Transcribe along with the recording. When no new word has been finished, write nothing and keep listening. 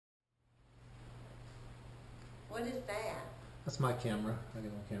What is that? That's my camera. I got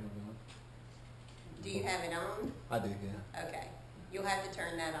my camera going. Do you have it on? I do, yeah. Okay. You'll have to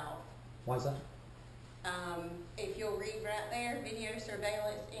turn that off. Why is that? If you'll read right there, video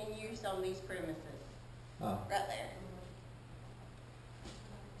surveillance in use on these premises. Oh. Right there.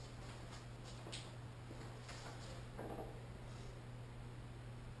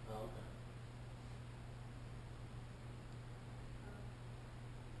 Oh, okay.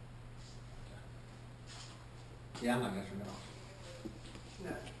 Yeah, I'm not going to turn it off.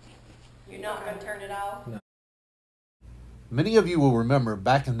 No. You're not going to turn it off? No. Many of you will remember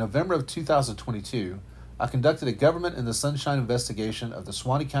back in November of 2022, I conducted a Government in the Sunshine investigation of the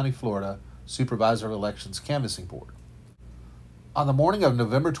Suwannee County, Florida Supervisor of Elections Canvassing Board. On the morning of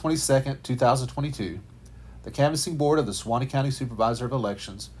November 22, 2022, the Canvassing Board of the Suwannee County Supervisor of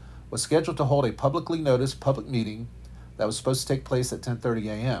Elections was scheduled to hold a publicly noticed public meeting that was supposed to take place at 10:30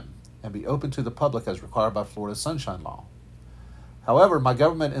 a.m. and be open to the public as required by Florida's Sunshine Law. However, my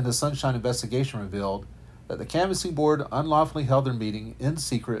Government in the Sunshine investigation revealed that the Canvassing Board unlawfully held their meeting in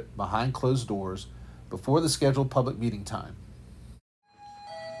secret behind closed doors before the scheduled public meeting time.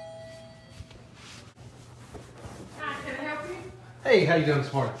 Hi, can I help you? Hey, how you doing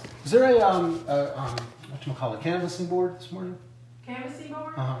this morning? Is there a whatchamacallit, canvassing board this morning? Canvassing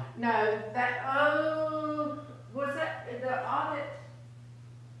board? Uh-huh. No, that, was that the audit?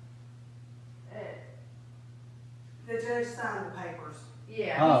 The judge signed the papers.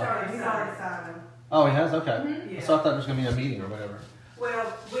 Yeah, Oh. He's already signed them. Oh, he has? Okay. Mhm. Yeah. So I thought there was going to be a meeting or whatever.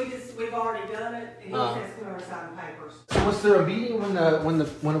 Well, we've already done it, and he Oh. says come over and sign the papers. So was there a meeting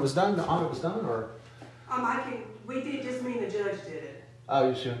when it was done, the audit was done, or? We did, just me and the judge did it. Oh,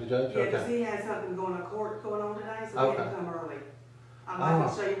 you're showing the judge? Yeah, because Okay. he had something going on today, so we had to Okay. come early. I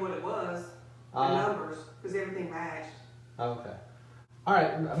can show you what it was, the Uh, numbers, because everything matched. Okay. All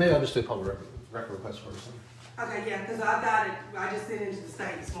right. Maybe I'll just do a public record request for it. Okay, yeah, because I got it, I just sent it to the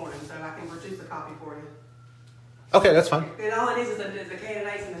state this morning, so I can produce a copy for you. Okay, that's fine. And all it is the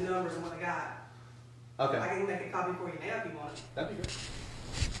candidates and the numbers and what they got. I Okay. can make a copy for you now if you want it. That'd be great.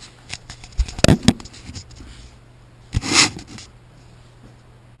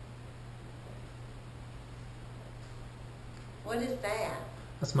 What is that?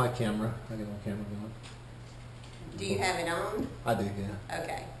 That's my camera. I got my camera going. Do you have it on? I do, yeah.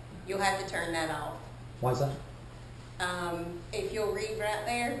 Okay. You'll have to turn that off. Why is that? If you'll read right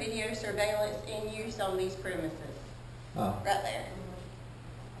there, video surveillance in use on these premises. Oh. Right there.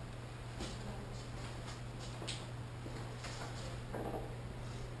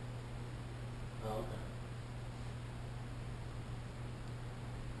 Oh, okay.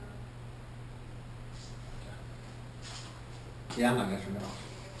 Yeah, I'm not going to turn it off.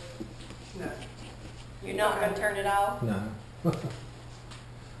 No. You're not going to turn it off? No. There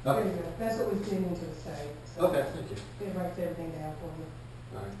Okay. you go. That's what we sent into the state. So Okay, thank you. it writes everything down for you.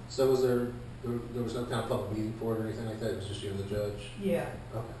 All right. So was there was no kind of public meeting for it or anything like that? It was just you and the judge? Yeah.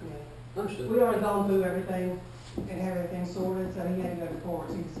 Okay. Yeah. Understood. We already gone through everything and have everything sorted, so he had to go to court,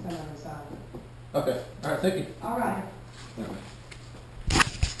 so he just come out and sign it. Okay. All right, thank you. All right. Okay.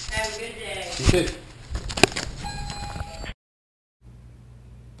 Have a good day. You too.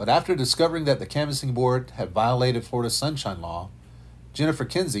 But after discovering that the Canvassing Board had violated Florida's Sunshine Law, Jennifer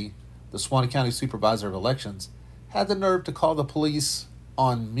Kinsey, the Suwannee County Supervisor of Elections, had the nerve to call the police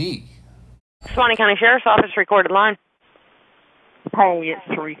on me. Suwannee County Sheriff's Office recorded line. Oh, it's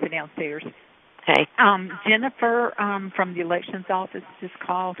Teresa downstairs. Hey. Jennifer from the elections office just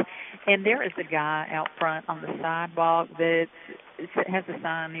called, and there is a guy out front on the sidewalk that has a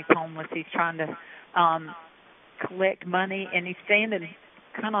sign. He's homeless. He's trying to collect money, and he's standing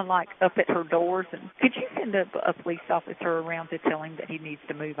kind of like up at her doors. And could you send a police officer around to tell him that he needs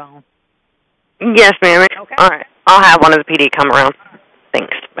to move on? Yes, ma'am. Okay. All right. I'll have one of the PD come around.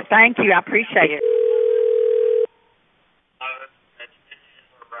 Thanks. Thank you. I appreciate it.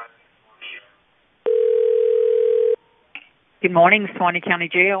 Good morning, Suwannee County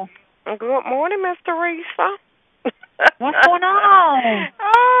Jail. Good morning, Miss Teresa. What's going on?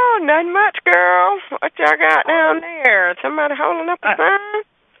 Oh, nothing much, girl. What y'all got down there? Somebody holding up a sign?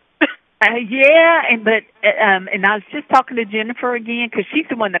 Yeah, and I was just talking to Jennifer again because she's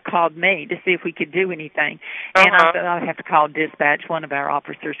the one that called me to see if we could do anything. And I thought I'd have to call dispatch. One of our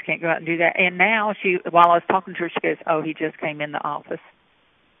officers can't go out and do that. And now while I was talking to her, she goes, "Oh, he just came in the office."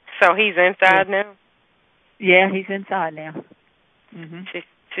 So he's inside now? Yeah, he's inside now. Mhm.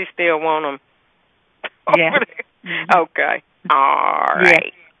 She still want him. Yeah. Mm-hmm. Okay. All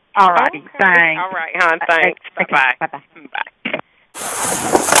right. Yeah. All righty. Okay. Thanks. All right, hon. Thanks. Okay. Bye-bye. Bye-bye.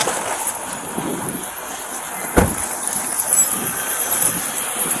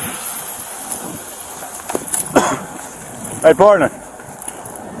 Bye. Hey, partner.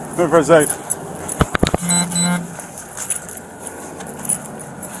 Come for a sec.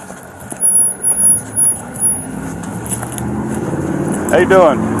 How you doing?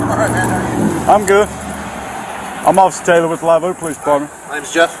 All right, man. How are you? I'm good. I'm Officer Taylor with the Live Oak Police Department. My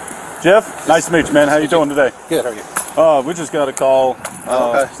name's Jeff. Jeff, nice to meet you, man. How you doing today? Good. How are you? We just got a call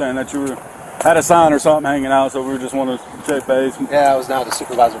saying that you had a sign or something hanging out, so we just want to check base. Yeah, I was down at the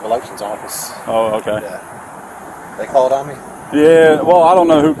Supervisor of Elections office. Oh, okay. Yeah. They called on me? Yeah, well, I don't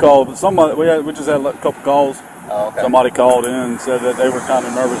know who called, but somebody, we just had a couple calls. Oh, okay. Somebody called in and said that they were kind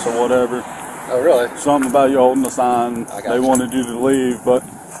of nervous or whatever. Oh, really? Something about you holding the sign. They wanted you to leave, but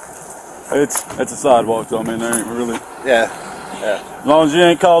it's a sidewalk, so I mean, there ain't really. Yeah. As long as you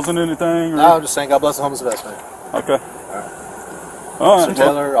ain't causing anything. Or... No, I'm just saying God bless the homeless best, man. Okay. All right. Officer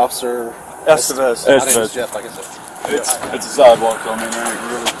Taylor, Officer Estevez. My name is Jeff, like I said. It's a sidewalk, so I mean, there ain't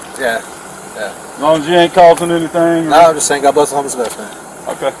really. Yeah. As long as you ain't causing anything. Or... No, I'm just saying God bless the homeless best, man.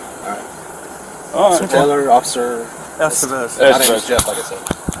 Okay. All right. Officer Taylor, Officer Estevez. My name is Jeff, like I said.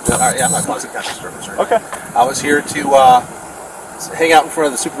 All right, yeah, I'm not causing county disturbance or anything. Okay. I was here to hang out in front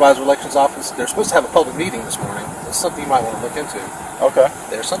of the Supervisor of Elections office. They're supposed to have a public meeting this morning. It's something you might want to look into. Okay.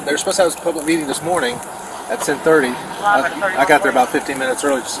 They're supposed to have a public meeting this morning at 10:30. I got there about 15 minutes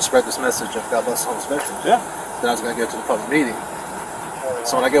early just to spread this message of God bless the homeless veterans. Yeah. Then I was going to go to the public meeting.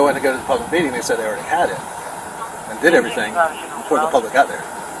 So when I go in to go to the public meeting, they said they already had it and did everything before the public got there.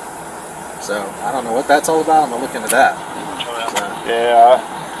 So I don't know what that's all about. I'm going to look into that. So. Yeah.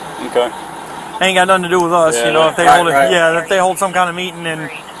 Okay. Ain't got nothing to do with us, yeah, you know. If they right, hold it, right. yeah, if they hold some kind of meeting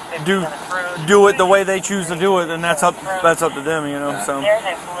and do it the way they choose to do it, then that's up to them, you know. Yeah. So.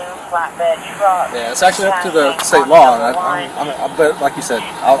 Yeah, it's actually up to the state law. But like you said,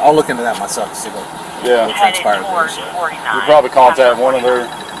 I'll look into that myself to see what transpired there. So. You'll probably contact one of their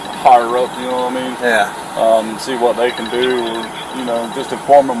higher ups, you know what I mean? Yeah. See what they can do, or, you know, just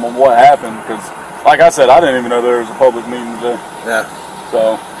inform them on what happened. Because, like I said, I didn't even know there was a public meeting today. Yeah.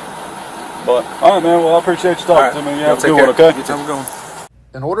 So, but, all right, man. Well, I appreciate you talking to me. You have a good one, okay? You too. I'm going.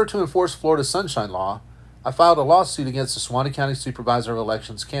 In order to enforce Florida's Sunshine Law, I filed a lawsuit against the Suwannee County Supervisor of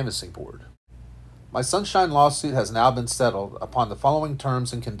Elections Canvassing Board. My Sunshine lawsuit has now been settled upon the following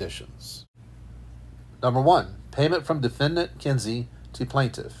terms and conditions. Number 1, payment from defendant Kinsey to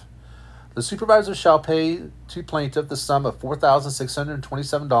plaintiff. The supervisor shall pay to plaintiff the sum of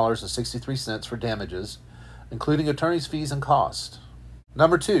 $4,627.63 for damages, including attorney's fees and costs.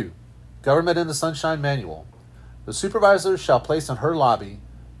 Number 2, Government in the Sunshine Manual. The supervisor shall place in her lobby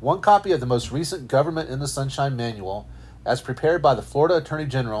one copy of the most recent Government in the Sunshine Manual as prepared by the Florida Attorney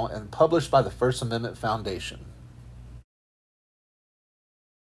General and published by the First Amendment Foundation.